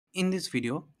In this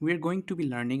video, we are going to be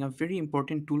learning a very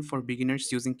important tool for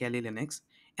beginners using Kali Linux,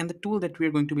 and the tool that we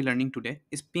are going to be learning today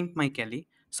is PimpmyKali.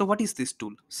 So what is this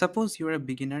tool? Suppose you're a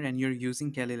beginner and you're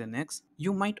using Kali Linux,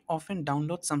 you might often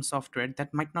download some software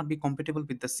that might not be compatible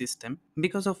with the system,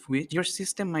 because of which your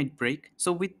system might break.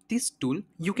 So with this tool,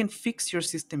 you can fix your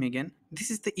system again.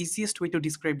 This is the easiest way to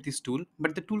describe this tool,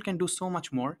 but the tool can do so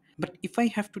much more. But if I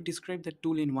have to describe the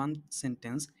tool in one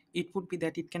sentence, it would be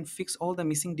that it can fix all the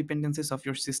missing dependencies of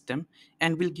your system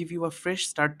and will give you a fresh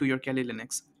start to your Kali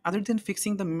Linux. Other than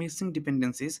fixing the missing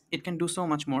dependencies, it can do so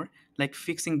much more, like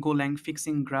fixing Golang,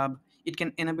 fixing Grub. It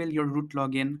can enable your root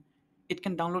login. It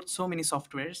can download so many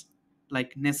softwares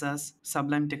like Nessus,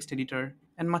 Sublime Text Editor,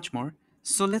 and much more.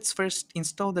 So let's first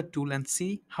install the tool and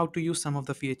see how to use some of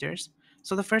the features.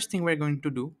 So the first thing we're going to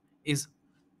do is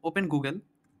open Google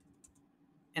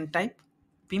and type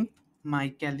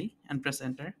PimpmyKali and press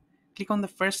enter. Click on the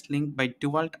first link by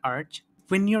Dewalt Arch.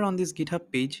 When you're on this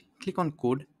GitHub page, click on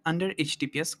code. Under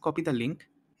HTTPS, copy the link.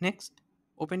 Next,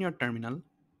 open your terminal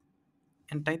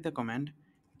and type the command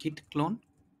git clone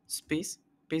space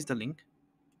paste the link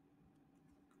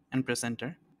and press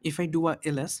enter. If I do a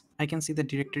ls, I can see the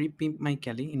directory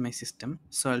PimpmyKali in my system.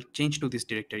 So I'll change to this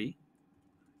directory.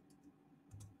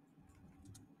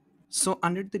 So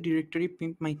under the directory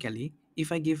PimpmyKali,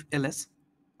 if I give ls,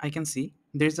 I can see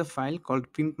there's a file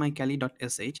called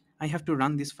pimpmykali.sh. I have to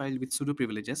run this file with sudo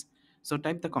privileges. So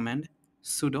type the command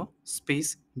sudo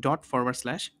space dot forward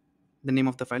slash, the name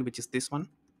of the file, which is this one,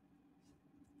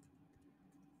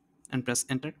 and press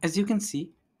enter. As you can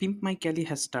see, PimpmyKali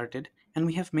has started and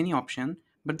we have many options,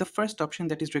 but the first option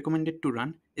that is recommended to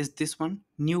run is this one,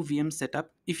 new VM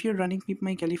setup. If you're running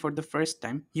PimpmyKali for the first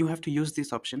time, you have to use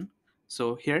this option.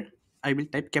 So here I will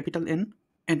type capital N,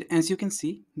 and as you can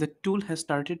see, the tool has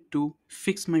started to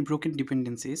fix my broken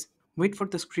dependencies. Wait for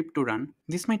the script to run.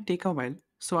 This might take a while,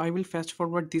 so I will fast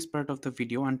forward this part of the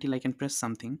video until I can press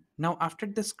something. Now after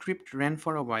the script ran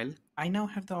for a while, I now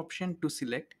have the option to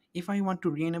select if I want to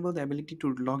re-enable the ability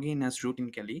to log in as root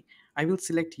in Kali. I will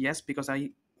select yes because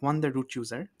I want the root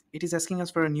user. It is asking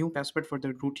us for a new password for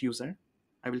the root user.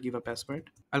 I will give a password.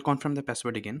 I'll confirm the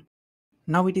password again.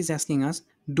 Now it is asking us,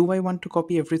 do I want to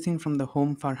copy everything from the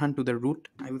home Farhan to the root?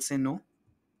 I will say no.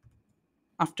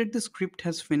 After the script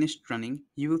has finished running,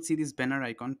 you will see this banner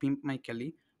icon, Pimp My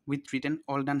Kali, with written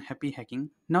all done happy hacking.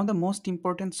 Now the most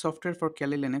important software for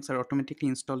Kali Linux are automatically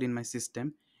installed in my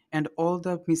system, and all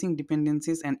the missing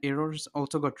dependencies and errors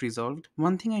also got resolved.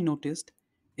 One thing I noticed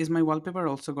is my wallpaper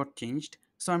also got changed,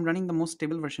 so I'm running the most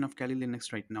stable version of Kali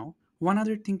Linux right now. One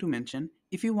other thing to mention,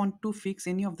 if you want to fix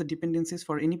any of the dependencies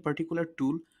for any particular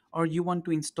tool or you want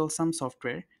to install some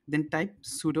software, then type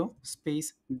sudo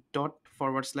space dot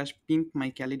forward slash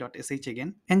pimpmykali.sh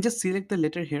again and just select the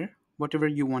letter here, whatever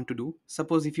you want to do.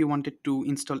 Suppose if you wanted to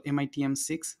install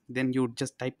mitm6, then you would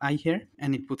just type I here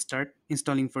and it would start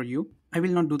installing for you. I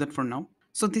will not do that for now.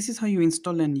 So this is how you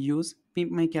install and use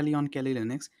PimpmyKali on Kali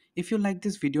Linux. If you like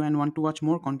this video and want to watch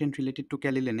more content related to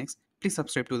Kali Linux, please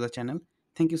subscribe to the channel.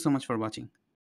 Thank you so much for watching.